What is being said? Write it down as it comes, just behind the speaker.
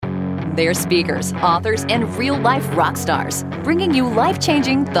They're speakers, authors, and real-life rock stars, bringing you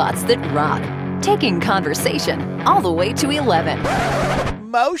life-changing thoughts that rock. Taking conversation all the way to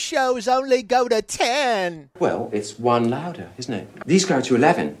 11. Most shows only go to 10. Well, it's one louder, isn't it? These go to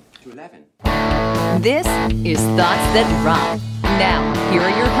 11. This is Thoughts That Rock. Now, here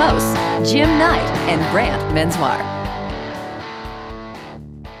are your hosts, Jim Knight and Brant Menswar.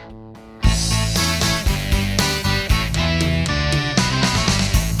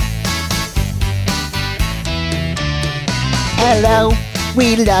 Hello,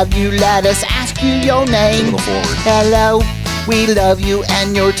 we love you. Let us ask you your name. A little forward. Hello, we love you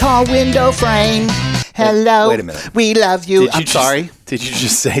and your tall window frame. Hello, Wait a minute. We love you. I'm Just- sorry. Did you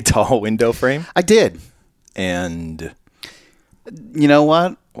just say tall window frame? I did. And You know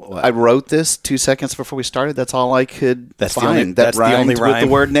what? I wrote this 2 seconds before we started. That's all I could that's find. the only that that's the only rhymed rhyme with the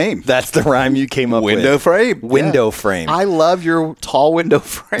word name. That's the rhyme you came up Window with. frame. Window Yeah. frame. I love your tall window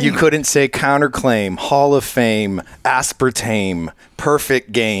frame. You couldn't say counterclaim, Hall of Fame, aspartame,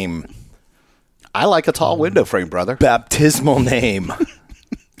 perfect game, I like a tall window frame, brother. baptismal name.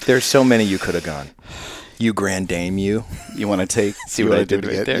 There's so many you could have gone. You grand dame, you. You want to take? See what I did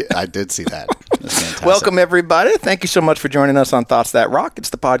right there? I did see that. That's fantastic. Welcome, everybody. Thank you so much for joining us on Thoughts That Rock. It's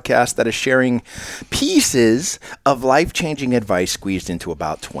the podcast that is sharing pieces of life-changing advice squeezed into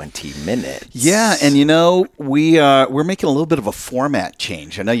about 20 minutes. Yeah, and you know, we're making a little bit of a format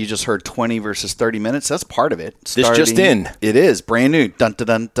change. I know you just heard 20 versus 30 minutes. That's part of it. This just in. It is brand new. Dun dun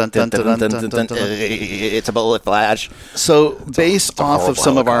dun dun dun dun dun dun dun dun. It's a bullet flash. So, based off of horrible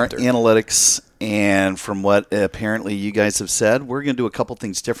some of our helicopter. analytics and from what apparently you guys have said, we're going to do a couple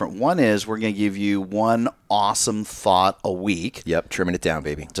things different. One is we're going to give you one awesome thought a week. Yep, trimming it down,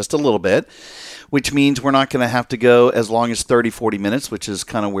 baby. Just a little bit, which means we're not going to have to go as long as 30, 40 minutes, which is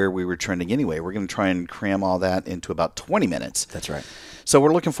kind of where we were trending anyway. We're going to try and cram all that into about 20 minutes. That's right. So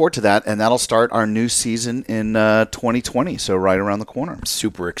we're looking forward to that, and that'll start our new season in 2020, so right around the corner.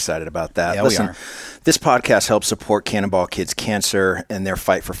 Super excited about that. Yeah, Listen, we are. This podcast helps support Cannonball Kids Cancer and their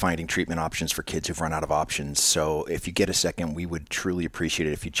fight for finding treatment options for kids who've run out of options. So if you get a second, we would truly appreciate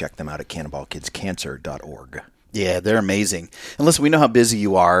it if you check them out at cannonballkidscancer.org. Yeah, they're amazing. And listen, we know how busy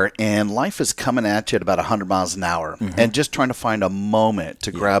you are, and life is coming at you at about 100 miles an hour. And just trying to find a moment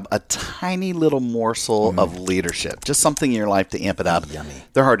to grab a tiny little morsel of leadership, just something in your life to amp it up. Yummy.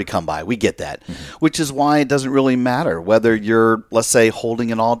 They're hard to come by. We get that. Which is why it doesn't really matter whether you're, let's say,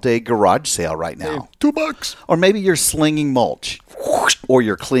 holding an all-day garage sale right now. $2. Or maybe you're slinging mulch. Or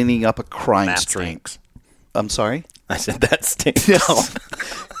you're cleaning up a crime That scene. stinks. I'm sorry? I said that stinks. No.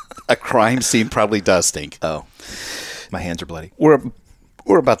 A crime scene probably does stink. Oh, my hands are bloody. We're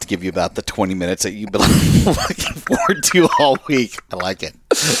about to give you about the 20 minutes that you've been looking forward to all week. I like it.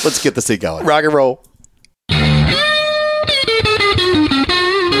 Let's get this thing going. Rock and roll.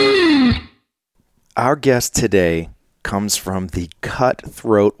 Our guest today comes from the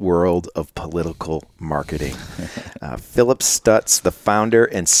cutthroat world of political marketing. Philip Stutz, the founder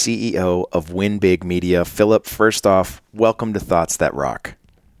and CEO of Win Big Media. Philip, first off, welcome to Thoughts That Rock.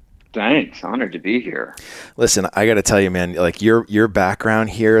 Thanks. Honored to be here. Listen, I got to tell you, man, like your background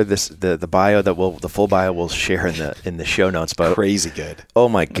here, the bio the full bio we'll share in the show notes, but Crazy good. oh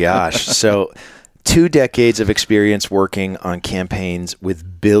my gosh. So 2 decades of experience working on campaigns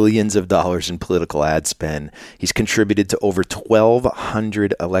with billions of dollars in political ad spend. He's contributed to over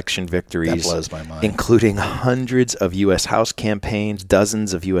 1,200 election victories. That blows my mind. Including hundreds of U.S. House campaigns,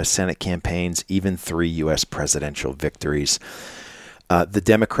 dozens of U.S. Senate campaigns, even 3 U.S. presidential victories. The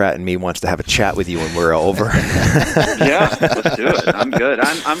Democrat in me wants to have a chat with you when we're over. Yeah, let's do it. I'm good.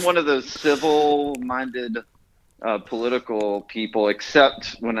 I'm one of those civil-minded political people,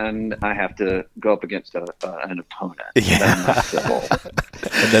 except when I have to go up against an opponent. Yeah. Then I'm not civil.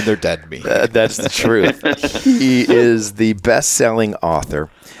 And then they're dead to me. That's the truth. He is the best-selling author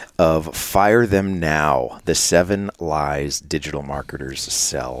of Fire Them Now, The 7 Lies Digital Marketers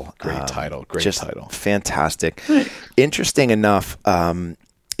Sell. Great title. Great just title. Fantastic. Interesting enough,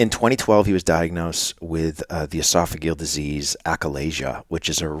 in 2012, he was diagnosed with the esophageal disease achalasia, which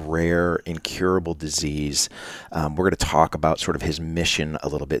is a rare, incurable disease. We're going to talk about sort of his mission a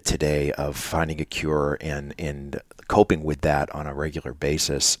little bit today of finding a cure and coping with that on a regular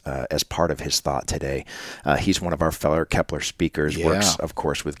basis as part of his thought today. He's one of our fellow Kepler speakers, works, of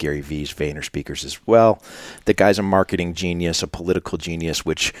course, with Gary Vee's Vayner speakers as well. The guy's a marketing genius, a political genius,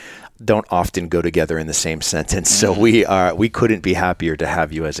 which don't often go together in the same sentence. So we couldn't be happier to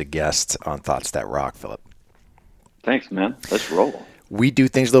have you as a guest on Thoughts That Rock, Philip. Thanks, man. Let's roll. We do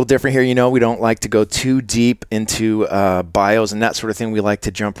things a little different here. You know, we don't like to go too deep into bios and that sort of thing. We like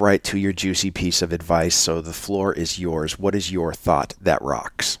to jump right to your juicy piece of advice. So the floor is yours. What is your thought that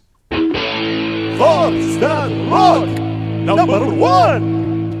rocks? Thoughts that rock, number 1.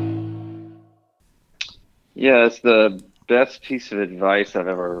 Yeah, it's the best piece of advice I've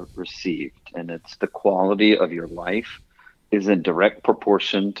ever received, and it's the quality of your life is in direct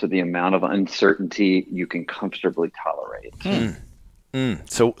proportion to the amount of uncertainty you can comfortably tolerate.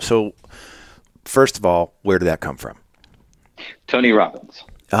 So first of all, where did that come from? Tony Robbins.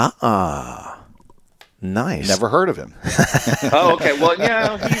 Nice. Never heard of him. Oh, okay. Well,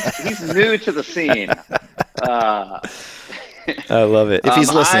 he's new to the scene. I love it. If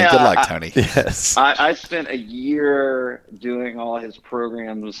he's listening, good luck, Tony. Yes. I spent a year doing all his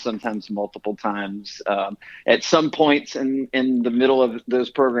programs, sometimes multiple times. At some points in the middle of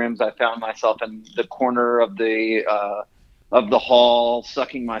those programs, I found myself in the corner of the hall,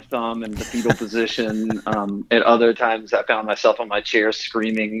 sucking my thumb in the fetal position. At other times, I found myself on my chair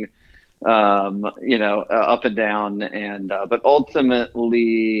screaming, up and down. But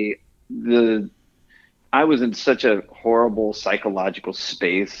ultimately, I was in such a horrible psychological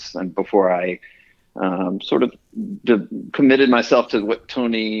space, and before I sort of committed myself to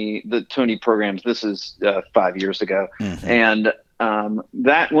the Tony programs. This is 5 years ago, and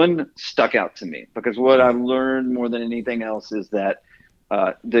that one stuck out to me because what I've learned more than anything else is that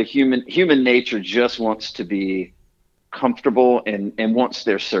the human nature just wants to be comfortable and wants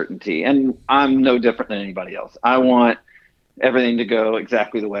their certainty. And I'm no different than anybody else. I want everything to go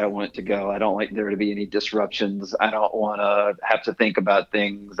exactly the way I want it to go. I don't like there to be any disruptions. I don't want to have to think about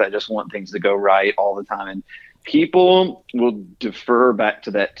things. I just want things to go right all the time. And people will defer back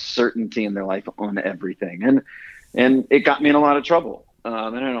to that certainty in their life on everything. And it got me in a lot of trouble.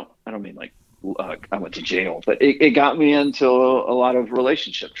 And I don't mean like I went to jail, but it got me into a lot of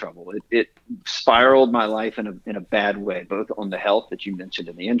relationship trouble. It spiraled my life in a bad way, both on the health that you mentioned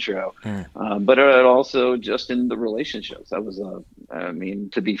in the intro, but it also just in the relationships.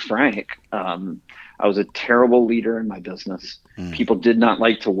 To be frank, I was a terrible leader in my business. People did not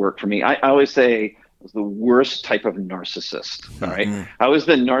like to work for me. I always say I was the worst type of narcissist. All right. I was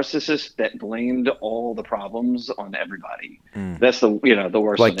the narcissist that blamed all the problems on everybody. That's the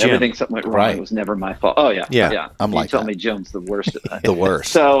worst like one. Jim. Everything something went wrong. Right. It was never my fault. Oh yeah. I'm like tell that. me Jim's the worst at that. The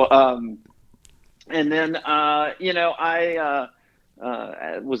worst. So and then I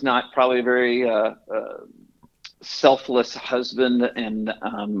was not probably a very selfless husband, and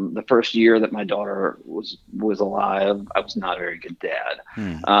the first year that my daughter was alive, I was not a very good dad.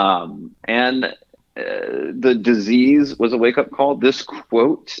 And the disease was a wake-up call. This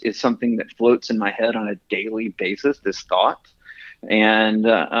quote is something that floats in my head on a daily basis, this thought, and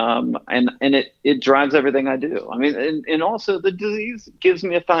it drives everything I do. I mean, and also the disease gives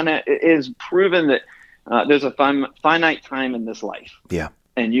me is proven that there's a finite time in this life. Yeah.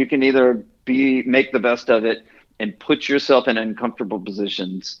 And you can either make the best of it and put yourself in uncomfortable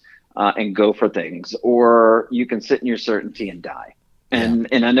positions and go for things, or you can sit in your certainty and die. And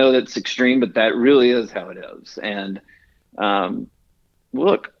I know that's extreme, but that really is how it is. And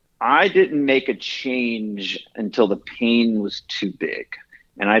look, I didn't make a change until the pain was too big.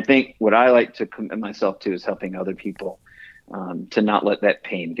 And I think what I like to commit myself to is helping other people to not let that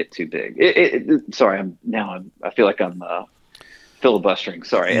pain get too big. I feel like I'm filibustering.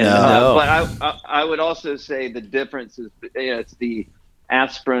 Sorry. No. But I would also say the difference is it's the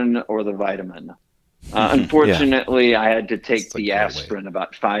aspirin or the vitamin. Unfortunately, I had to take the aspirin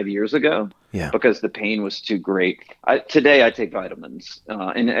about 5 years ago because the pain was too great. Today, I take vitamins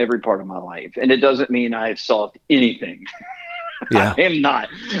in every part of my life, and it doesn't mean I have solved anything. I am not.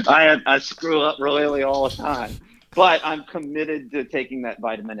 I screw up royally all the time, but I'm committed to taking that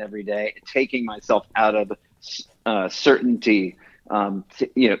vitamin every day, taking myself out of certainty,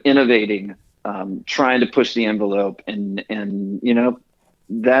 innovating, trying to push the envelope, and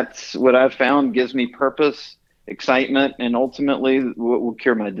that's what I've found gives me purpose, excitement, and ultimately will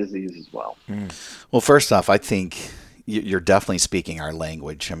cure my disease as well. Well, first off, I think you're definitely speaking our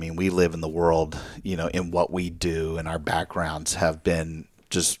language. I mean, we live in the world, in what we do, and our backgrounds have been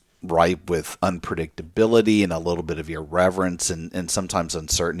just ripe with unpredictability and a little bit of irreverence and sometimes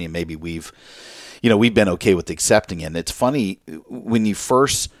uncertainty. And maybe we've been okay with accepting it. And it's funny, when you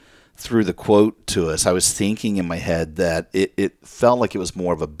first threw the quote to us, I was thinking in my head that it felt like it was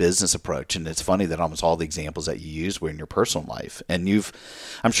more of a business approach. And it's funny that almost all the examples that you used were in your personal life. And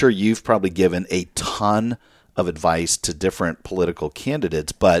I'm sure you've probably given a ton of advice to different political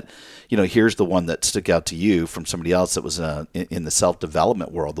candidates, but here's the one that stuck out to you from somebody else that was in the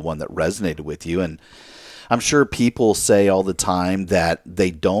self-development world, the one that resonated with you. And I'm sure people say all the time that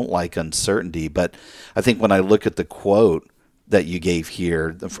they don't like uncertainty, but I think when I look at the quote that you gave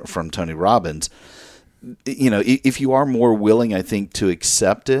here from Tony Robbins, if you are more willing, I think, to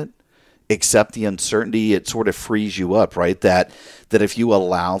accept it, accept the uncertainty, it sort of frees you up, right? That if you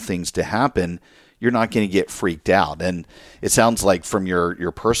allow things to happen, you're not going to get freaked out. And it sounds like from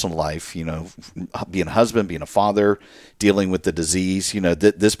your personal life, being a husband, being a father, dealing with the disease,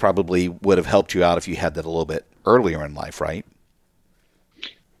 this probably would have helped you out if you had that a little bit earlier in life, right?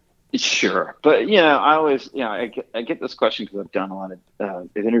 Sure. But, I always, I get this question because I've done a lot of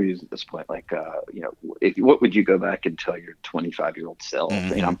interviews at this point. Like, what would you go back and tell your 25-year-old self?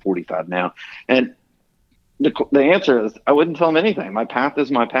 Mm-hmm. I'm 45 now. And the answer is I wouldn't tell him anything. My path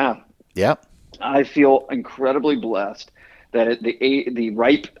is my path. Yep. I feel incredibly blessed that at the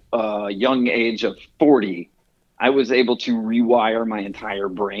ripe young age of 40, I was able to rewire my entire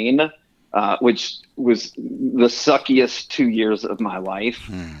brain, which was the suckiest 2 years of my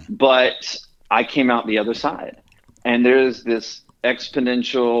life. But I came out the other side. And there's this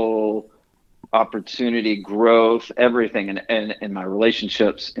exponential opportunity, growth, everything, and in my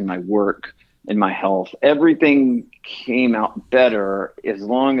relationships, in my work, in my health. Everything came out better as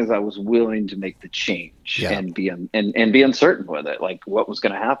long as I was willing to make the change and be uncertain with it, like what was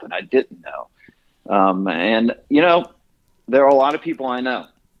going to happen. I didn't know. And there are a lot of people I know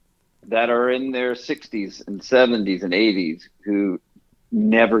that are in their 60s and 70s and 80s who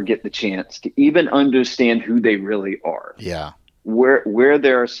never get the chance to even understand who they really are. Yeah. Where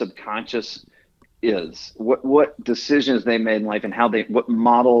their subconscious is, what decisions they made in life, and what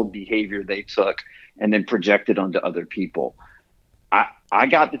model behavior they took and then projected onto other people. I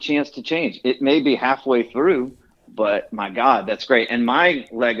got the chance to change. It may be halfway through, but my God, that's great. And my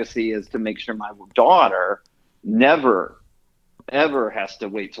legacy is to make sure my daughter never, ever has to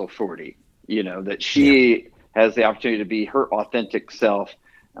wait till 40, that she has the opportunity to be her authentic self,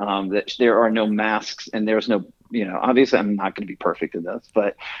 that there are no masks and there's no, obviously I'm not going to be perfect in this,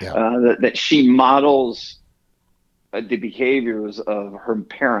 but that she models the behaviors of her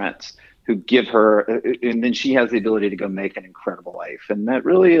parents who give her, and then she has the ability to go make an incredible life. And that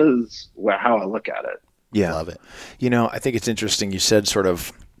really is how I look at it. Yeah. Love it. I think it's interesting. You said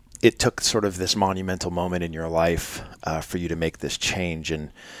it took sort of this monumental moment in your life for you to make this change.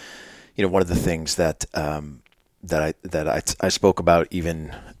 And, one of the things that I spoke about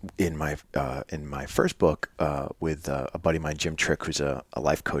even in my first book with a buddy of mine, Jim Trick, who's a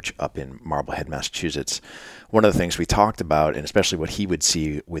life coach up in Marblehead, Massachusetts. One of the things we talked about, and especially what he would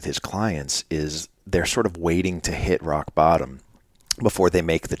see with his clients, is they're sort of waiting to hit rock bottom before they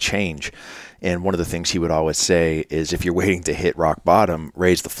make the change. And one of the things he would always say is, if you're waiting to hit rock bottom,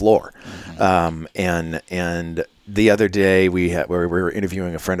 raise the floor. Mm-hmm. And the other day we were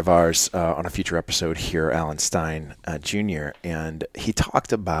interviewing a friend of ours on a future episode here, Alan Stein Jr., and he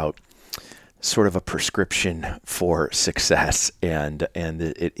talked about sort of a prescription for success, and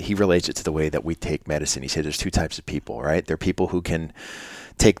he relates it to the way that we take medicine. He said there's two types of people, right? There are people who can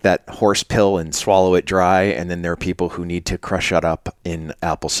take that horse pill and swallow it dry, and then there are people who need to crush it up in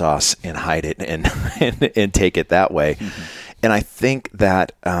applesauce and hide it and take it that way. Mm-hmm. And I think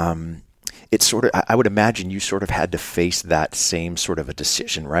that it's sort of, I would imagine you sort of had to face that same sort of a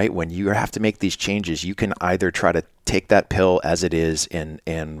decision, right? When you have to make these changes, you can either try to take that pill as it is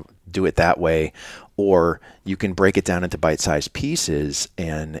and do it that way, or you can break it down into bite-sized pieces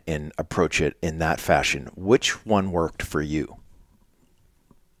and approach it in that fashion. Which one worked for you?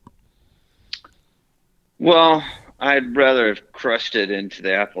 Well, I'd rather have crushed it into the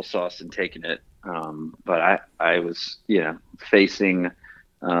applesauce and taken it. But I was, facing,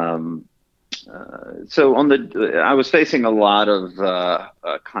 I was facing a lot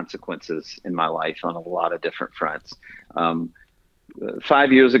of consequences in my life on a lot of different fronts.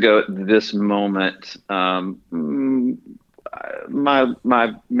 5 years ago at this moment, my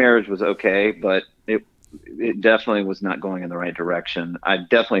marriage was okay, but it definitely was not going in the right direction. I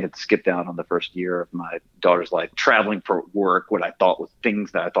definitely had skipped out on the first year of my daughter's life, traveling for work, what I thought was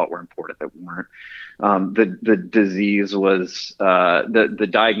things that I thought were important that weren't. The disease was, the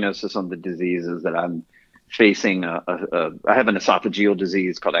diagnosis on the disease is that I'm facing I have an esophageal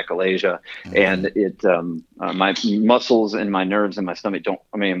disease called achalasia, and it my muscles and my nerves in my stomach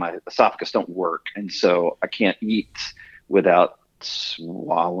my esophagus don't work, and so I can't eat without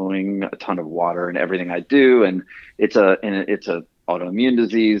swallowing a ton of water and everything I do, and it's a autoimmune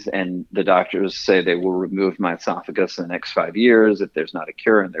disease, and the doctors say they will remove my esophagus in the next 5 years if there's not a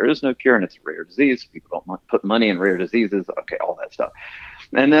cure, and there is no cure, and it's a rare disease. People don't put money in rare diseases, okay, all that stuff.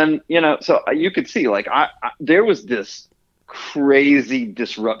 And then, so you could see, like, there was this crazy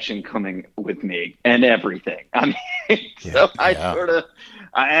disruption coming with me and everything. I mean, I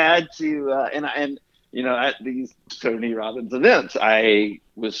had to, at these Tony Robbins events, I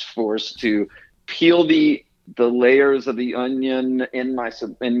was forced to peel the layers of the onion in my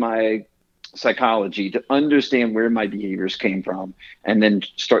psychology to understand where my behaviors came from and then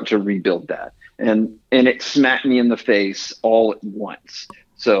start to rebuild that. And it smacked me in the face all at once.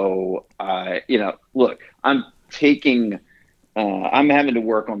 So, look, I'm having to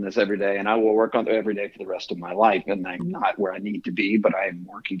work on this every day, and I will work on it every day for the rest of my life. And I'm not where I need to be, but I am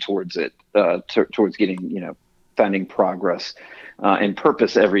working towards it, towards getting, finding progress and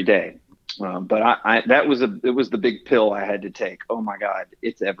purpose every day. But it was the big pill I had to take. Oh my God,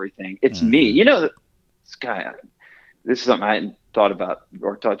 it's everything. It's me. This is something I hadn't thought about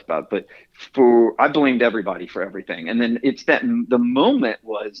or talked about, but I blamed everybody for everything. And then it's that the moment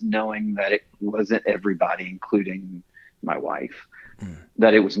was knowing that it wasn't everybody, including my wife,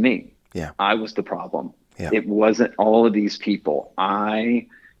 that it was me. Yeah. I was the problem. Yeah. It wasn't all of these people. I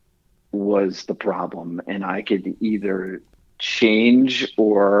was the problem, and I could either change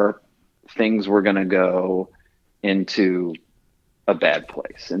or things were going to go into a bad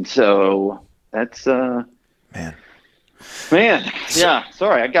place. And so that's, Man, yeah.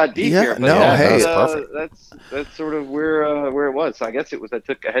 Sorry, I got deep here. But it's perfect. That's sort of where it was. So I guess it was. I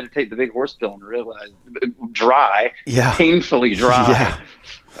had to take the big horse pill and realize painfully dry,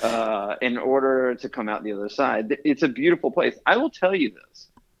 in order to come out the other side. It's a beautiful place. I will tell you this: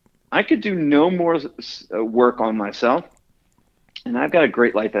 I could do no more work on myself, and I've got a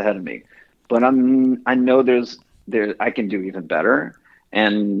great life ahead of me. But I know I can do even better.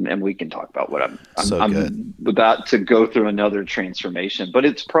 And we can talk about what I'm about to go through another transformation, but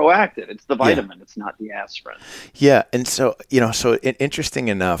it's proactive. It's the vitamin. It's not the aspirin. Yeah. And so, interesting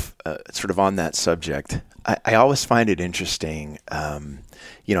enough, sort of on that subject, I always find it interesting.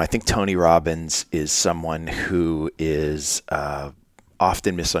 I think Tony Robbins is someone who is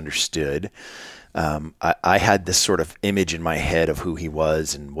often misunderstood. I had this sort of image in my head of who he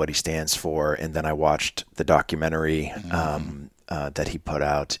was and what he stands for. And then I watched the documentary, that he put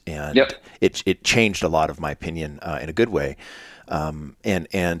out, and it changed a lot of my opinion in a good way,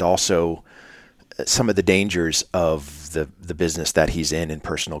 and also some of the dangers of the business that he's in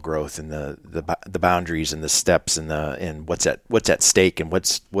personal growth, and the boundaries and the steps and what's at stake, and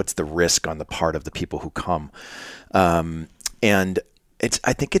what's the risk on the part of the people who come, and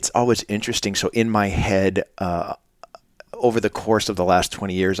I think it's always interesting. So in my head, over the course of the last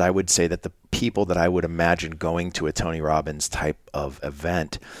 20 years, I would say that the people that I would imagine going to a Tony Robbins type of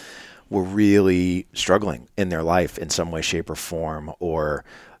event were really struggling in their life in some way, shape, or form, or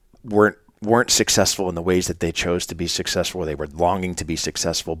weren't successful in the ways that they chose to be successful, or they were longing to be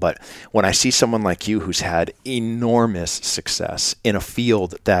successful. But when I see someone like you who's had enormous success in a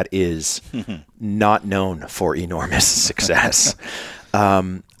field that is not known for enormous success,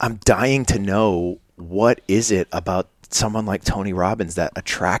 I'm dying to know, what is it about someone like Tony Robbins that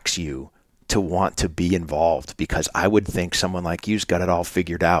attracts you to want to be involved? Because I would think someone like you's got it all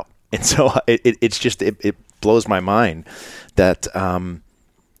figured out. And so it blows my mind that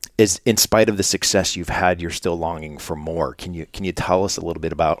is, in spite of the success you've had, you're still longing for more. Can you tell us a little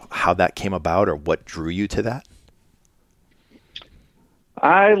bit about how that came about, or what drew you to that?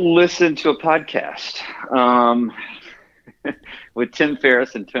 I listened to a podcast with Tim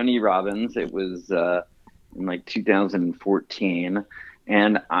Ferriss and Tony Robbins. It was in like 2014,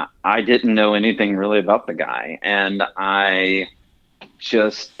 and I didn't know anything really about the guy, and I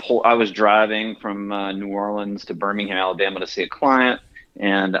was driving from New Orleans to Birmingham, Alabama to see a client,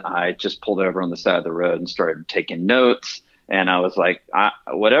 and I just pulled over on the side of the road and started taking notes. And I was like,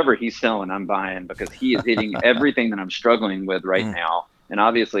 whatever he's selling, I'm buying, because he is hitting everything that I'm struggling with right now. And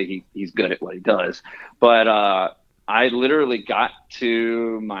obviously he's good at what he does. But I literally got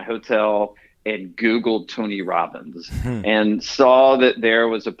to my hotel and Googled Tony Robbins and saw that there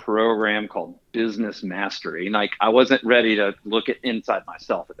was a program called Business Mastery. Like, I wasn't ready to look at inside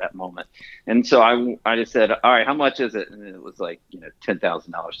myself at that moment. And so I just said, all right, how much is it? And it was like,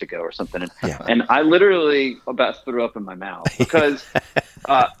 $10,000 to go or something. And I literally about threw up in my mouth, because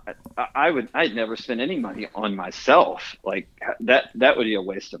I'd never spend any money on myself. Like that would be a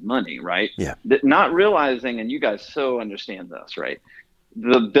waste of money. Right. Yeah. Not realizing, and you guys so understand this, right?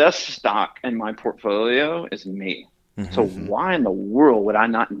 The best stock in my portfolio is me. Mm-hmm. So why in the world would I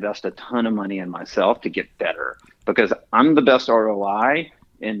not invest a ton of money in myself to get better? Because I'm the best ROI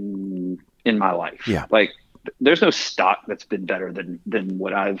in my life. Yeah. Like, there's no stock that's been better than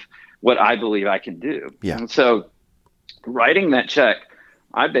what I believe I can do. Yeah. And so writing that check,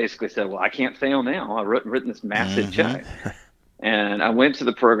 I basically said, well, I can't fail now. I've written this massive check. And I went to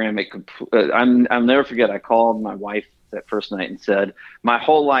the program. I'll never forget, I called my wife that first night and said, my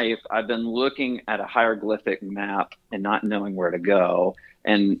whole life I've been looking at a hieroglyphic map and not knowing where to go.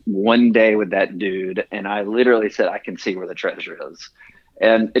 And one day with that dude, and I literally said, I can see where the treasure is.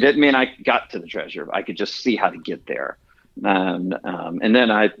 And it didn't mean I got to the treasure. I could just see how to get there. And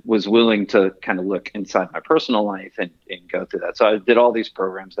then I was willing to kind of look inside my personal life and go through that. So I did all these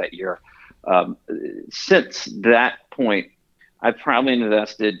programs that year. Since that point, I probably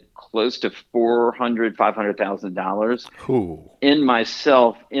invested close to $500,000 in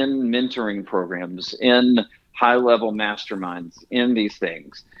myself, in mentoring programs, in high-level masterminds, in these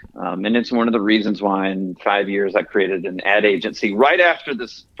things. And it's one of the reasons why in 5 years I created an ad agency right after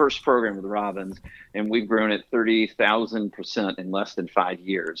this first program with Robbins, and we've grown at 30,000% in less than 5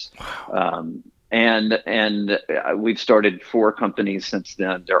 years. And we've started 4 companies since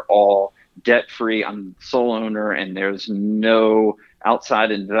then. They're all debt-free. I'm sole owner, and there's no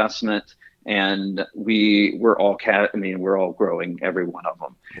outside investment. And we're all we're all growing, every one of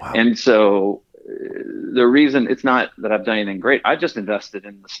them. Wow. And so the reason it's not that I've done anything great, I just invested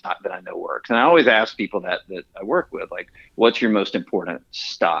in the stock that I know works. And I always ask people that I work with, like, what's your most important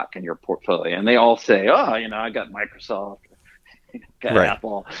stock in your portfolio? And they all say, oh, I got Microsoft, got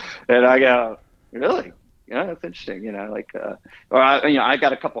Apple. And I go, really? Yeah, that's interesting. I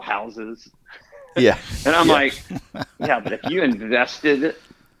got a couple houses. Yeah. And I'm like, yeah, but if you invested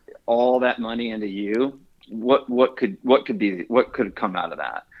all that money into you, what could come out of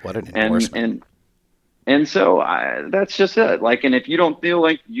that? What an endorsement. And so that's just it. Like, and if you don't feel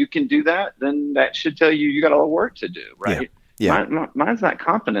like you can do that, then that should tell you got a lot of work to do, right? Yeah. Mine's not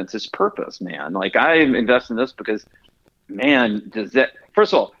confidence, it's purpose, man. Like, I invest in this because, man,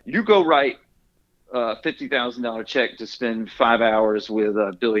 first of all, you go write a $50,000 check to spend 5 hours with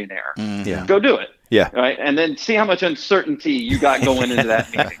a billionaire. Yeah. Go do it. Yeah. Right. And then see how much uncertainty you got going into that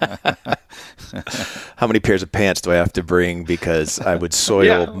meeting. How many pairs of pants do I have to bring? Because I would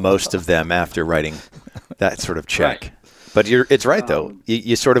soil most of them after writing that sort of check. Right. But it's right, though.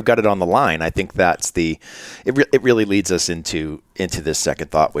 You sort of got it on the line. I think that's it really leads us into this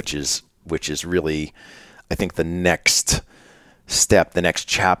second thought, which is really, I think, the next step, the next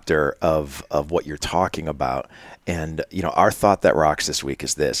chapter of what you're talking about. And, our thought that rocks this week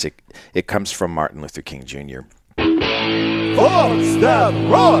is this. It comes from Martin Luther King Jr. Thoughts that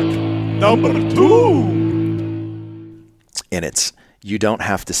rock, number 2. And it's, you don't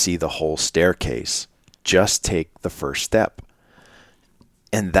have to see the whole staircase. Just take the first step.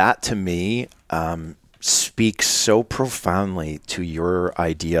 And that, to me, speaks so profoundly to your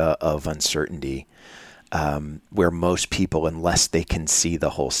idea of uncertainty. Where most people, unless they can see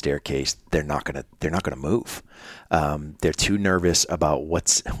the whole staircase, they're not gonna move. They're too nervous about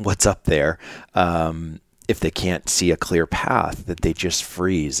what's up there. If they can't see a clear path, that they just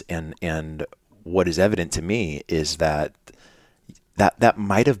freeze. And what is evident to me is that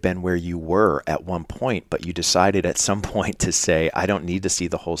might have been where you were at one point, but you decided at some point to say, I don't need to see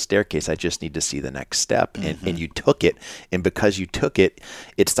the whole staircase. I just need to see the next step. Mm-hmm. And you took it. And because you took it,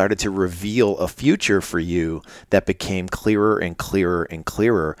 it started to reveal a future for you that became clearer and clearer and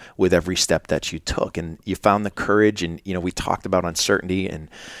clearer with every step that you took. And you found the courage. And, we talked about uncertainty, and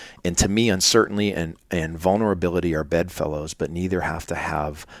to me, uncertainty and vulnerability are bedfellows, but neither have to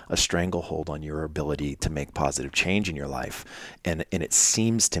have a stranglehold on your ability to make positive change in your life. And it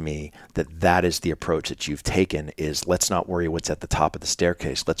seems to me that is the approach that you've taken, is let's not worry what's at the top of the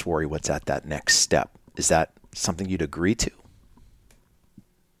staircase. Let's worry what's at that next step. Is that something you'd agree to?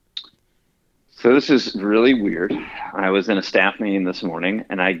 So this is really weird. I was in a staff meeting this morning,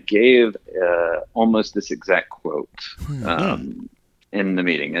 and I gave almost this exact quote in the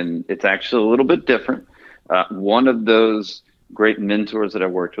meeting. And it's actually a little bit different. One of those great mentors that I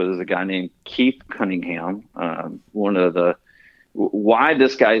worked with is a guy named Keith Cunningham. Why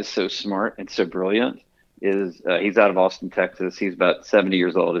this guy is so smart and so brilliant is he's out of Austin, Texas. He's about 70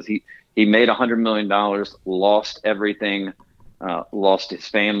 years old. He made $100 million, lost everything, lost his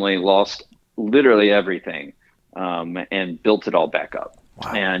family, lost literally everything, and built it all back up.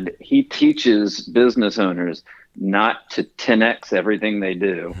 Wow. And he teaches business owners not to 10x everything they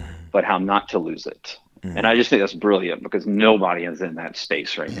do, but how not to lose it. Mm. And I just think that's brilliant, because nobody is in that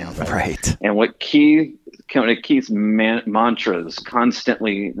space right now. Right. And what Keith's mantras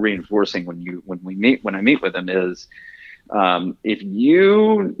constantly reinforcing when I meet with him is, if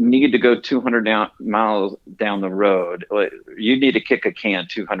you need to go 200 miles down the road, you need to kick a can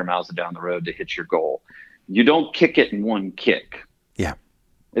 200 miles down the road to hit your goal. You don't kick it in one kick. Yeah.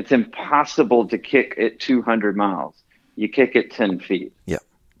 It's impossible to kick it 200 miles. You kick it 10 feet. Yeah.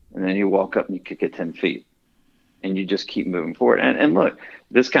 And then you walk up and you kick it 10 feet. And you just keep moving forward. And look,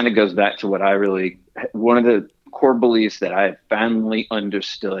 this kind of goes back to one of the core beliefs that I finally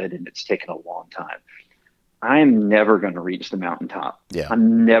understood, and it's taken a long time. I'm never going to reach the mountaintop. Yeah.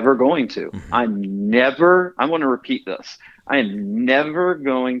 I'm never going to. I want to repeat this. I am never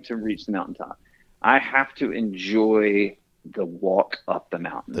going to reach the mountaintop. I have to enjoy the walk up the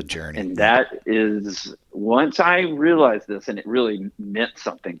mountain, the journey. And that is, once I realized this and it really meant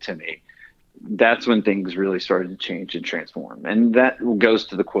something to me, that's when things really started to change and transform. And that goes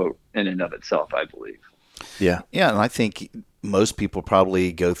to the quote in and of itself, I believe. Yeah. Yeah. And I think most people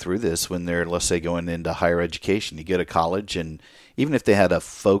probably go through this when they're, let's say, going into higher education. You go to college, and even if they had a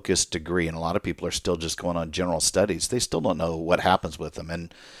focused degree, and a lot of people are still just going on general studies, they still don't know what happens with them.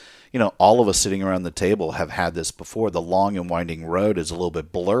 And, all of us sitting around the table have had this before. The long and winding road is a little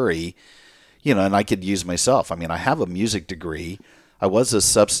bit blurry, and I could use myself. I mean, I have a music degree. I was a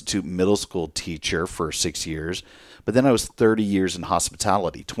substitute middle school teacher for 6 years, but then I was 30 years in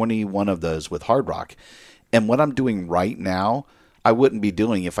hospitality, 21 of those with Hard Rock. And what I'm doing right now, I wouldn't be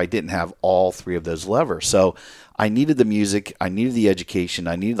doing if I didn't have all three of those levers. So I needed the music, I needed the education,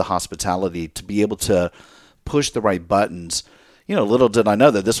 I needed the hospitality to be able to push the right buttons. Little did I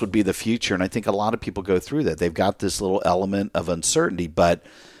know that this would be the future. And I think a lot of people go through that. They've got this little element of uncertainty, but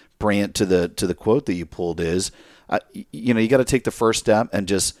Brant, to the quote that you pulled is, you got to take the first step and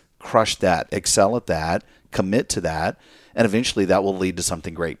just crush that, excel at that, commit to that. And eventually that will lead to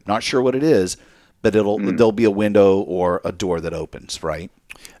something great. Not sure what it is, but there'll be a window or a door that opens, right?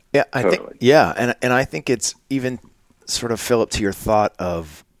 Yeah, I think, and I think it's even sort of, Philip, to your thought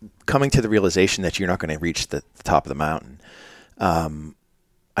of coming to the realization that you're not going to reach the top of the mountain.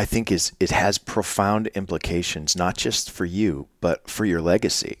 I think it has profound implications, not just for you, but for your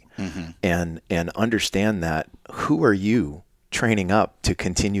legacy. Mm-hmm. And understand that, who are you training up to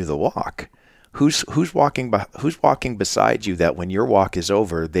continue the walk? Who's walking beside you, that when your walk is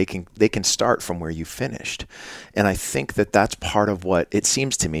over, they can start from where you finished. And I think that's part of what it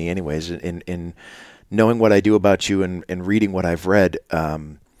seems to me, anyways, in knowing what I do about you and reading what I've read.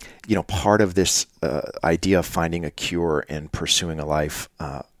 Part of this idea of finding a cure and pursuing a life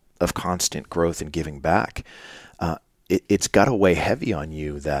of constant growth and giving back, it's got to weigh heavy on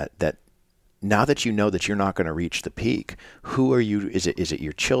you that now that you know that you're not going to reach the peak, who are you? Is it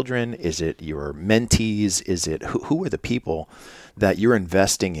your children? Is it your mentees? Is it who are the people that you're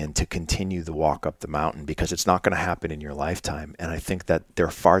investing in to continue the walk up the mountain? Because it's not going to happen in your lifetime. And I think that there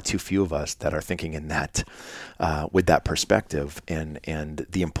are far too few of us that are thinking in that, with that perspective, and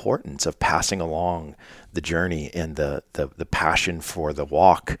the importance of passing along the journey and the passion for the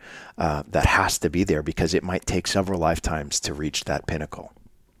walk that has to be there, because it might take several lifetimes to reach that pinnacle.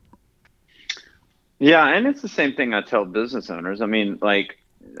 Yeah, and it's the same thing I tell business owners. I mean, like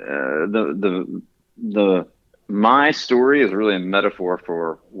my story is really a metaphor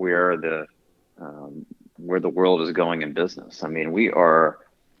for where the world is going in business. I mean, we are,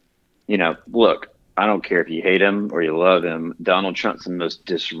 look, I don't care if you hate him or you love him. Donald Trump's the most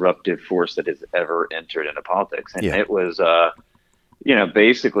disruptive force that has ever entered into politics, and it was,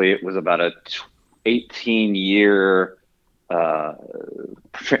 basically it was about a 18-year.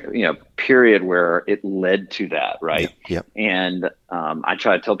 Period where it led to that, right? Yep. And I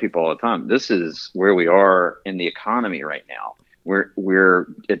try to tell people all the time, this is where we are in the economy right now. We're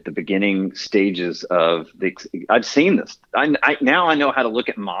at the beginning stages of I've seen this. Now I know how to look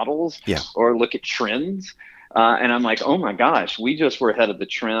at models or look at trends. And I'm like, oh my gosh, we just were ahead of the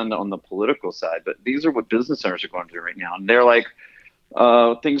trend on the political side. But these are what business owners are going through right now. And they're like,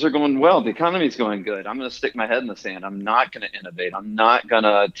 things are going well. The economy is going good. I'm going to stick my head in the sand. I'm not going to innovate. I'm not going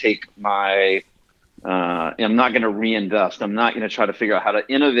to I'm not going to reinvest. I'm not going to try to figure out how to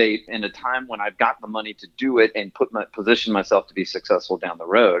innovate in a time when I've got the money to do it and position myself to be successful down the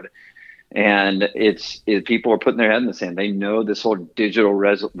road. And people are putting their head in the sand. They know this whole digital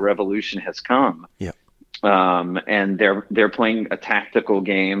revolution has come. Yeah. And they're playing a tactical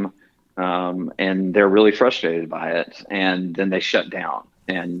game. And they're really frustrated by it, and then they shut down.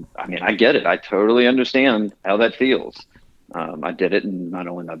 And I mean, I get it. I totally understand how that feels. I did it in not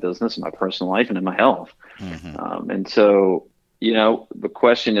only my business, in my personal life, and in my health. Mm-hmm. And so, the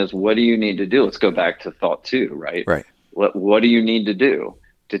question is, what do you need to do? Let's go back to thought 2, right? Right. What do you need to do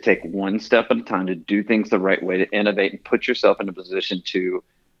to take one step at a time, to do things the right way, to innovate and put yourself in a position to,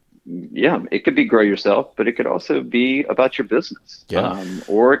 it could be grow yourself, but it could also be about your business,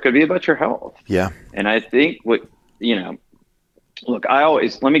 or it could be about your health. Yeah. And I think look,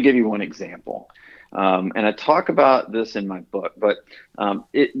 let me give you one example. And I talk about this in my book, but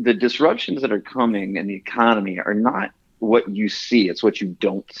the disruptions that are coming in the economy are not what you see, it's what you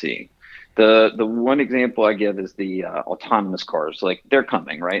don't see. The one example I give is the autonomous cars. Like, they're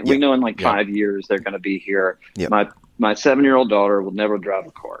coming, right? Yep. We know in 5 years they're going to be here. Yep. My 7-year-old daughter will never drive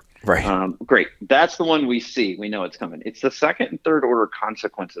a car. Right. Great. That's the one we see. We know it's coming. It's the second and third order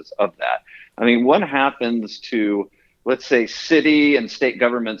consequences of that. I mean, what happens to, let's say, city and state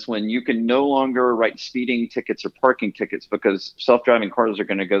governments when you can no longer write speeding tickets or parking tickets because self-driving cars are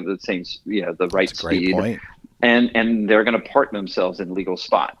going to go the same, the right That's a great speed. point. And they're going to park themselves in legal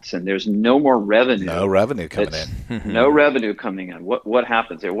spots, and there's no more revenue. No revenue coming in. No revenue coming in. What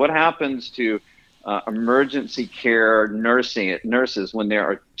happens there? What happens to emergency care nurses when there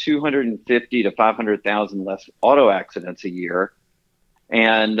are 250 to 500,000 less auto accidents a year,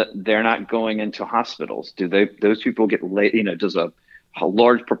 and they're not going into hospitals? Those people get laid? Does a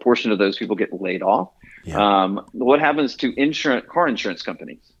large proportion of those people get laid off? Yeah. What happens to car insurance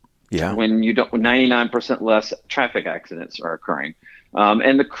companies? Yeah. When 99% less traffic accidents are occurring.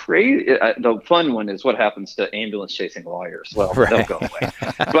 And the fun one is what happens to ambulance chasing lawyers. Well, they'll go away.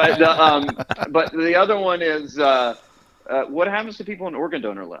 But the other one is what happens to people on organ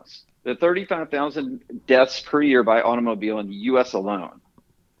donor lists? The 35,000 deaths per year by automobile in the U.S. alone.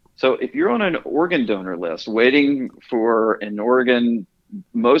 So if you're on an organ donor list waiting for an organ,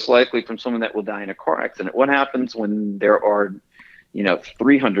 most likely from someone that will die in a car accident, what happens when there are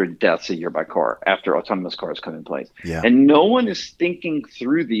 300 deaths a year by car after autonomous cars come in place? Yeah. And no one is thinking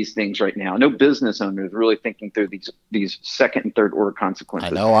through these things right now. No business owner is really thinking through these second and third order consequences.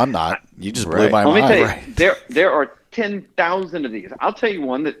 I know I'm not. You just blew Right. my Let me mind. tell you, there are 10,000 of these. I'll tell you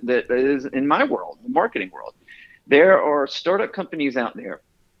one that is in my world, the marketing world. There are startup companies out there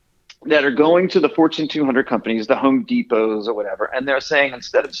that are going to the Fortune 200 companies, the Home Depots or whatever, and they're saying,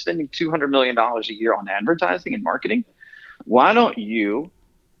 instead of spending $200 million a year on advertising and marketing, why don't you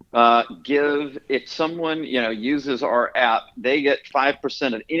if someone uses our app, they get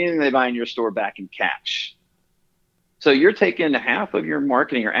 5% of anything they buy in your store back in cash. So you're taking half of your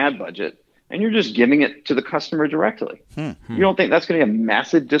marketing or ad budget and you're just giving it to the customer directly. You don't think that's going to be a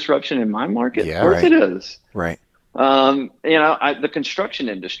massive disruption in my market? Yeah, of course right. it is. Right. The construction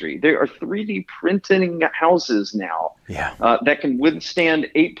industry, there are 3D printing houses now that can withstand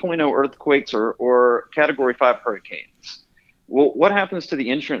 8.0 earthquakes or Category 5 hurricanes. Well, what happens to the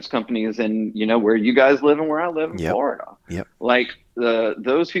insurance companies in, where you guys live and where I live in Florida? Yep. Like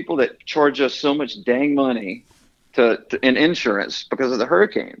those people that charge us so much dang money in insurance because of the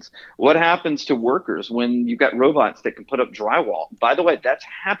hurricanes. What happens to workers when you've got robots that can put up drywall? By the way, that's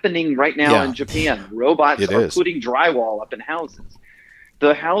happening right now in Japan. Robots are putting drywall up in houses.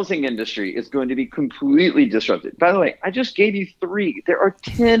 The housing industry is going to be completely disrupted. By the way, I just gave you 3. There are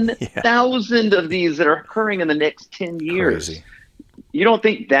 10,000 of these that are occurring in the next 10 years. Crazy. You don't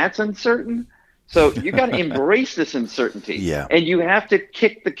think that's uncertain? So you got to embrace this uncertainty. Yeah. And you have to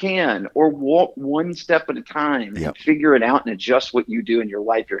kick the can or walk one step at a time and figure it out and adjust what you do in your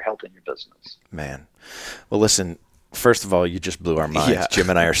life, your health, and your business. Man. Well, listen, first of all, you just blew our minds. Yeah. Jim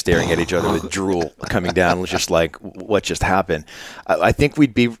and I are staring at each other with drool coming down, just like, what just happened? I think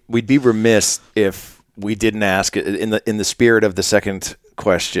we'd be remiss if we didn't ask, in the spirit of the second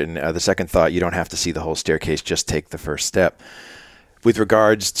question, the second thought, you don't have to see the whole staircase, just take the first step. With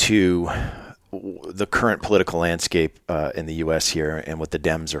regards to the current political landscape in the U.S. here and what the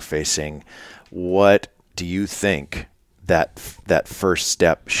Dems are facing, what do you think that first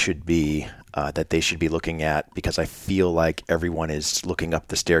step should be, that they should be looking at? Because I feel like everyone is looking up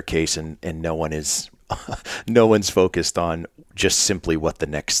the staircase and no one's focused on just simply what the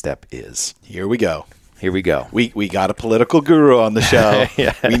next step is. Here we go. We got a political guru on the show.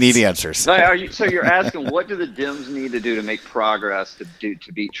 Yes. We need answers. So you're asking, what do the Dems need to do to make progress to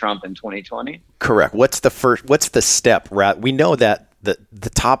beat Trump in 2020? Correct. What's the step? We know that the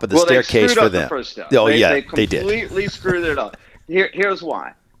top of the staircase for them. The first step. Oh, they did. Completely screwed it up. Here's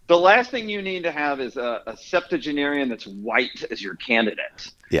why. The last thing you need to have is a septuagenarian that's white as your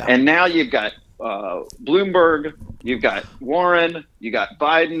candidate. Yeah. And now you've got Bloomberg, you've got Warren, you got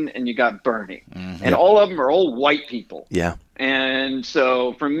Biden, and you got Bernie, and all of them are old white people. Yeah. And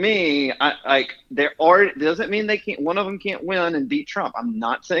so for me, doesn't mean they can't. One of them can't win and beat Trump. I'm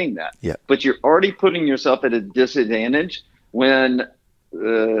not saying that. Yeah. But you're already putting yourself at a disadvantage when.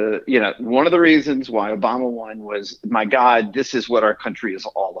 One of the reasons why Obama won was, my God, this is what our country is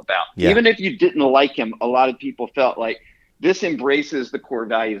all about. Yeah. Even if you didn't like him, a lot of people felt like this embraces the core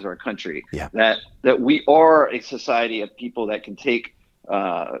values of our country. Yeah. That we are a society of people that can take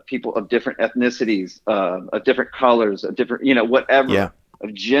people of different ethnicities, of different colors, of different, whatever,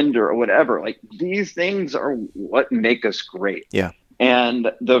 of gender or whatever. Like, these things are what make us great. Yeah.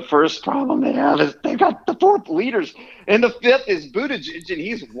 And the first problem they have is they've got the 4th leaders, and the 5th is Buttigieg, and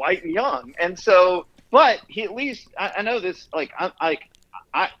he's white and young. And so, but he at least, I know this, like,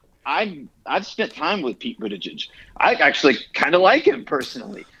 I've spent time with Pete Buttigieg. I actually kind of like him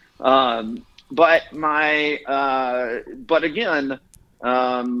personally. But again,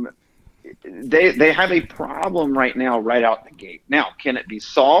 they have a problem right now, right out the gate. Now, can it be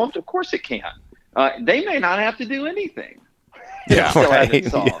solved? Of course it can. They may not have to do anything. Yeah, Still have right. it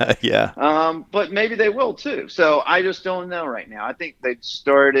solved. Yeah. But maybe they will too. So I just don't know right now. I think they've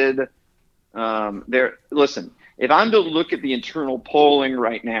started listen, if I'm to look at the internal polling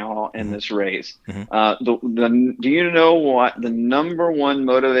right now in this race, do you know what the number one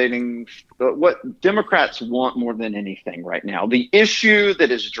motivating, what Democrats want more than anything right now? The issue that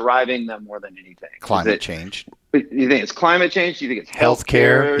is driving them more than anything. Climate change. You think it's climate change? Do you think it's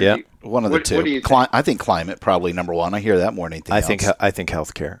Healthcare? healthcare? Yeah. One of the two. What do you think? I think climate probably number one. I hear that more than anything else. I think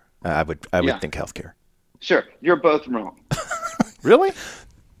healthcare. I would think healthcare. Sure. You're both wrong. Really?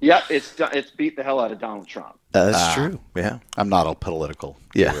 Yep. It's beat the hell out of Donald Trump. That's true. Yeah. I'm not all political.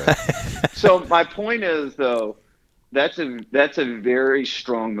 Yeah. So my point is, though, that's a very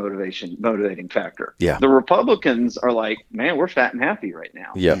strong motivating factor. Yeah. The Republicans are like, man, we're fat and happy right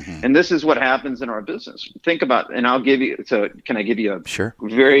now. Yeah. And this is what happens in our business. Think about, and I'll give you. So can I give you a Sure.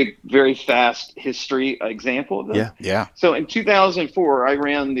 very, very fast history example of this? Yeah. Yeah. So in 2004, I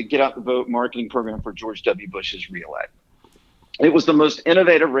ran the Get Out the Vote marketing program for George W. Bush's reelect. It was the most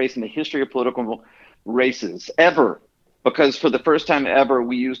innovative race in the history of political races ever, because for the first time ever,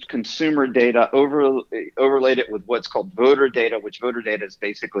 we used consumer data, overlaid it with what's called voter data, which voter data is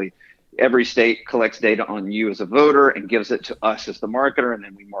basically every state collects data on you as a voter and gives it to us as the marketer, and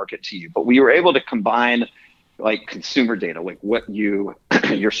then we market to you. But we were able to combine like consumer data, like what your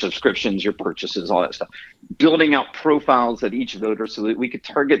subscriptions, your purchases, all that stuff, building out profiles of each voter so that we could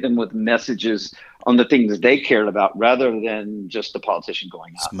target them with messages on the things they cared about rather than just the politician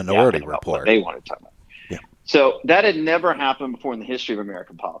going out. It's Minority about Report. what they wanted to talk about. Yeah. So that had never happened before in the history of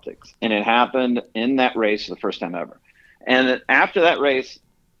American politics. And it happened in that race for the first time ever. And after that race,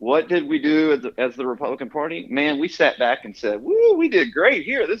 what did we do as the Republican Party? Man, we sat back and said, woo, we did great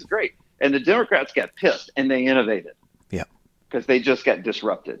here. This is great. And the Democrats got pissed and they innovated. Yeah. Because they just got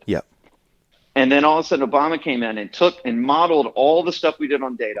disrupted. Yeah. And then all of a sudden Obama came in and took and modeled all the stuff we did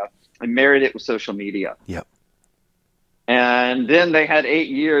on data and married it with social media. Yeah. And then they had 8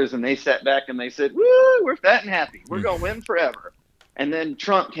 years and they sat back and they said, woo, we're fat and happy. We're going to win forever. And then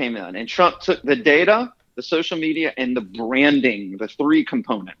Trump came in and Trump took the data, the social media, and the branding, the three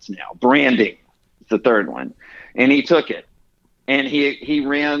components now. Branding is the third one. And he took it. And he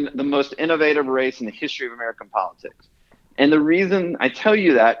ran the most innovative race in the history of American politics. And the reason I tell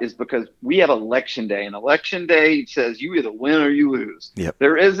you that is because we have election day. And election day says you either win or you lose. Yep.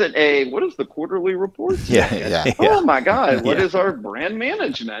 There isn't what is the quarterly report? Yeah. Oh, my God. What Yeah. is our brand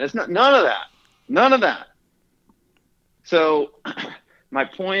management? It's none of that. None of that. So my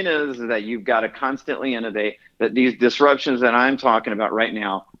point is that you've got to constantly innovate, that these disruptions that I'm talking about right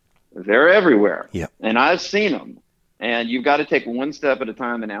now, they're everywhere. Yep. And I've seen them. And you've got to take one step at a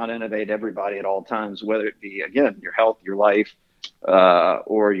time and out-innovate everybody at all times, whether it be, again, your health, your life,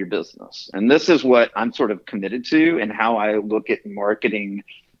 or your business. And this is what I'm sort of committed to and how I look at marketing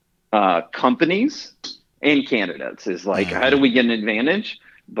companies and candidates is like, how do we get an advantage?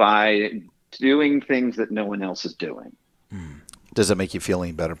 By doing things that no one else is doing. Does it make you feel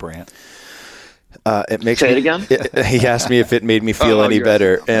any better, Brant? It makes Say me, it again? He asked me if it made me feel any you're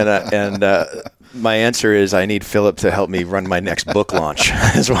better, and my answer is I need Philip to help me run my next book launch.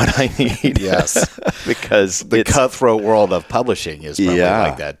 Is what I need. Yes. Because The cutthroat world of publishing is probably Yeah.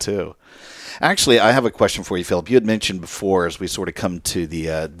 like that too. Actually, I have a question for you, Philip. You had mentioned before, as we sort of come to the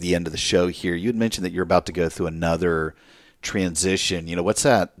end of the show here, you had mentioned that you're about to go through another transition. You know, what's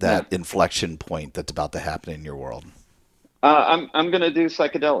that inflection point that's about to happen in your world? I'm going to do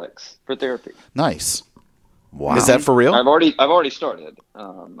psychedelics for therapy. Nice. wow. Is that for real? I've already started.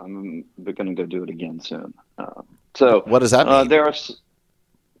 I'm going to go do it again soon. So What does that mean?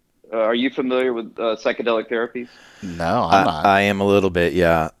 Are you familiar with psychedelic therapies? No, I'm not. I am a little bit,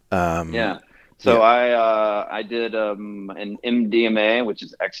 yeah. Yeah. So I did an MDMA, which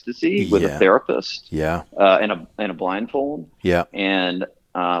is ecstasy, with Yeah. a therapist. Yeah. And a blindfold. Yeah. And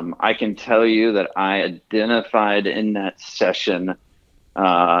I can tell you that I identified in that session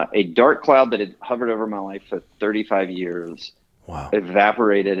a dark cloud that had hovered over my life for 35 years, Wow.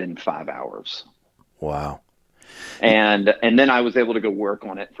 evaporated in 5 hours. Wow. And then I was able to go work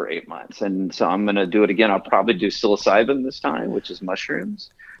on it for 8 months. And so I'm going to do it again. I'll probably do psilocybin this time, which is mushrooms.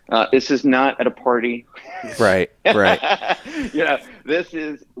 This is not at a party. Right. Right. This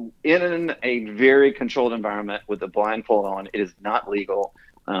is in a very controlled environment with a blindfold on. It is not legal,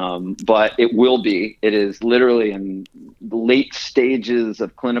 but it will be. It is literally in the late stages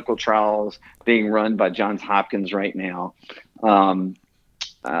of clinical trials being run by Johns Hopkins right now.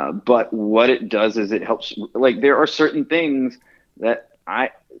 But what it does is it helps. Like, there are certain things that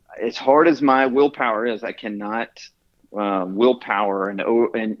as hard as my willpower is, I cannot willpower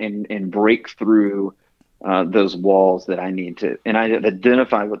and break through those walls that I need to, and I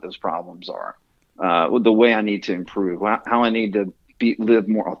identify what those problems are, the way I need to improve, how I need to live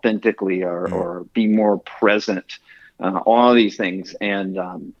more authentically or be more present, all these things.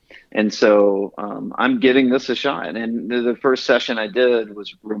 And so I'm giving this a shot. And the first session I did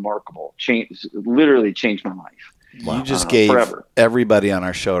was remarkable. Literally changed my life. Wow. You just gave everybody on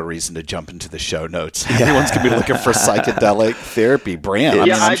our show a reason to jump into the show notes. Everyone's going to be looking for psychedelic therapy brand.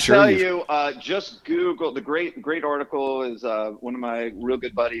 I tell you, just Google. The great article is one of my real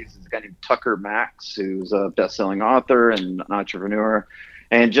good buddies is a guy named Tucker Max, who's a best-selling author and an entrepreneur.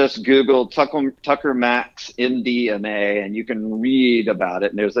 And just Google Tucker Max MDMA, and you can read about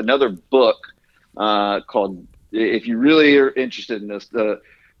it. And there's another book called, if you really are interested in this, the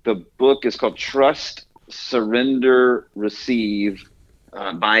book is called Trust, Surrender, Receive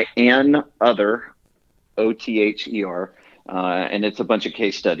by Ann Other, Other, and it's a bunch of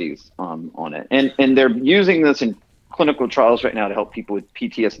case studies on it. And they're using this in clinical trials right now to help people with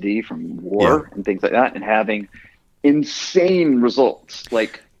PTSD from war and things like that, and having insane results,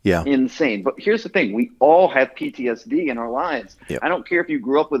 insane. But here's the thing, we all have PTSD in our lives. I don't care if you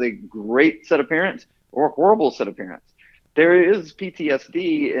grew up with a great set of parents or a horrible set of parents. There is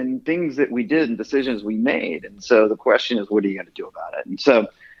PTSD in things that we did and decisions we made. And so the question is, what are you going to do about it? And so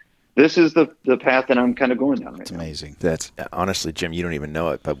this is the path that I'm kind of going down right now. It's amazing. That's honestly, Jim, you don't even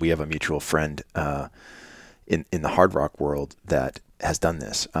know it, but we have a mutual friend in the hard rock world that has done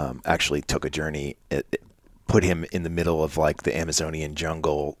this. Actually took a journey, put him in the middle of like the Amazonian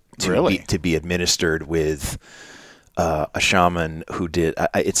jungle to be administered with a shaman who did.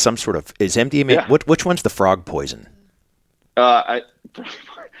 It's some sort of, is MDMA. Yeah. Which one's the frog poison? There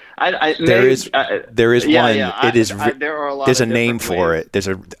is one. It is. There's a name for it.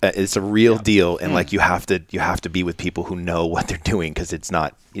 It's a real deal, and like you have to be with people who know what they're doing, because it's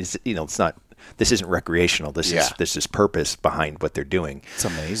not. It's not. This isn't recreational. This is purpose behind what they're doing. It's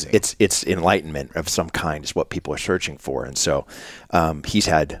amazing. It's enlightenment of some kind is what people are searching for, and so he's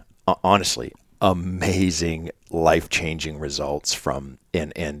had honestly amazing life-changing results from,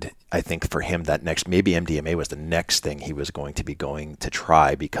 and I think for him that maybe MDMA was the next thing he was going to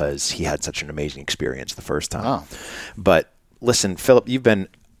try, because he had such an amazing experience the first time. Oh. But listen, Philip, you've been,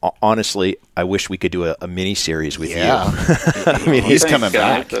 honestly, I wish we could do a mini series with you. I mean, he's coming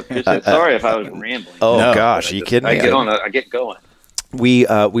back. Sorry if I was rambling. Oh no, gosh, are you kidding me? I get going. We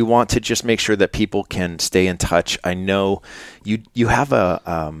want to just make sure that people can stay in touch. I know you have a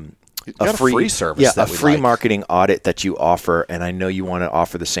free service, a free marketing audit that you offer, and I know you want to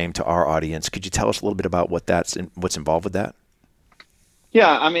offer the same to our audience. Could you tell us a little bit about what's involved with that?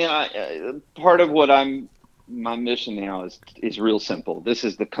 Yeah, I mean, part of what my mission now is real simple. This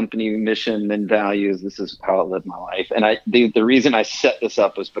is the company mission and values. This is how I live my life. And the reason I set this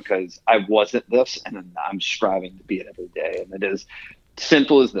up was because I wasn't this, and I'm striving to be it every day. And it is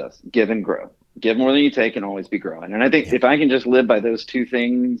simple as this: give and grow. Give more than you take and always be growing. And I think if I can just live by those two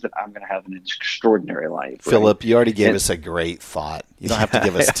things, I'm going to have an extraordinary life. Philip, you already gave us a great thought. You don't have to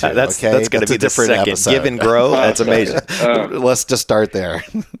give us two. That's going to be the second episode. Give and grow. That's amazing. Let's just start there.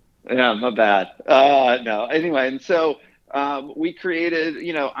 Yeah, my bad. No, anyway. And so we created,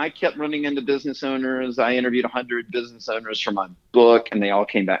 I kept running into business owners. I interviewed 100 business owners for my book, and they all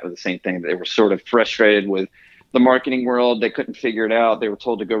came back with the same thing. They were sort of frustrated with the marketing world. They couldn't figure it out. They were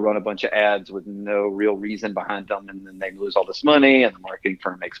told to go run a bunch of ads with no real reason behind them, and then they lose all this money, and the marketing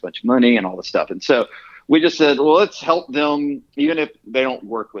firm makes a bunch of money and all this stuff. And so we just said, well, let's help them even if they don't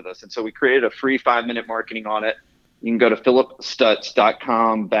work with us. And so we created a free 5-minute marketing audit. You can go to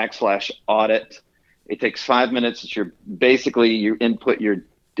philipstutz.com/audit. It takes 5 minutes. It's you input your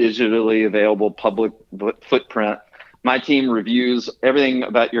digitally available public footprint. My team reviews everything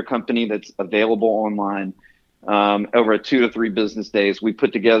about your company that's available online. Over 2 to 3 business days, we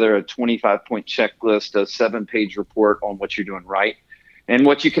put together a 25-point checklist, a 7-page report on what you're doing right and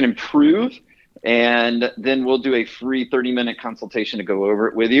what you can improve. And then we'll do a free 30-minute consultation to go over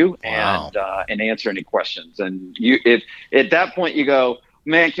it with you. Wow. and answer any questions. And if at that point you go,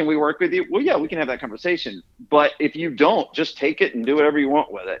 man, can we work with you? Well, yeah, we can have that conversation. But if you don't, just take it and do whatever you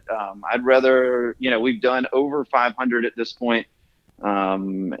want with it. I'd rather, we've done over 500 at this point.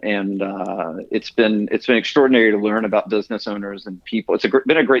 It's been extraordinary to learn about business owners and people. It's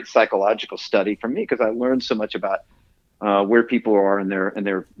been a great psychological study for me, because I learned so much about where people are in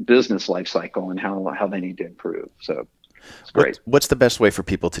their business life cycle and how they need to improve. So It's great. What's the best way for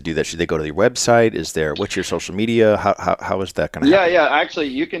people to do that? Should they go to your website? What's your social media? How is that going to happen? Yeah. Actually,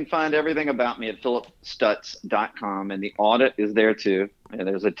 you can find everything about me at philipstutz.com, and the audit is there too. And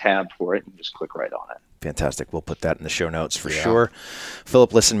there's a tab for it. You just click right on it. Fantastic. We'll put that in the show notes for sure.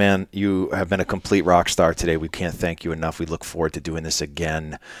 Philip, listen, man, you have been a complete rock star today. We can't thank you enough. We look forward to doing this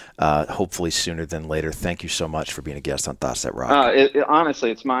again, hopefully sooner than later. Thank you so much for being a guest on Thoughts That Rock. Honestly,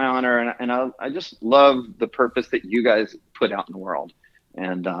 it's my honor, and I just love the purpose that you guys put out in the world.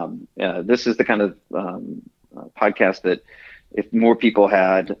 And this is the kind of podcast that if more people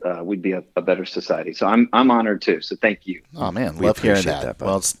had, we'd be a better society. So I'm honored too. So thank you. Oh man, We love hearing appreciate that. that,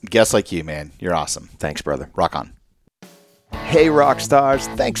 Well, it's guests like you, man. You're awesome. Thanks, brother. Rock on. Hey, rock stars.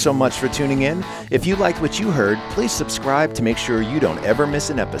 Thanks so much for tuning in. If you liked what you heard, please subscribe to make sure you don't ever miss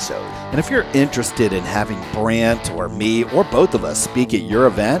an episode. And if you're interested in having Brant or me or both of us speak at your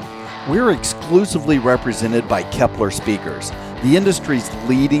event, we're exclusively represented by Kepler Speakers, the industry's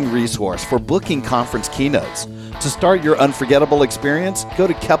leading resource for booking conference keynotes. To start your unforgettable experience, go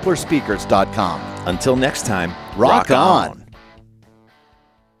to keplerspeakers.com. Until next time, Rock on.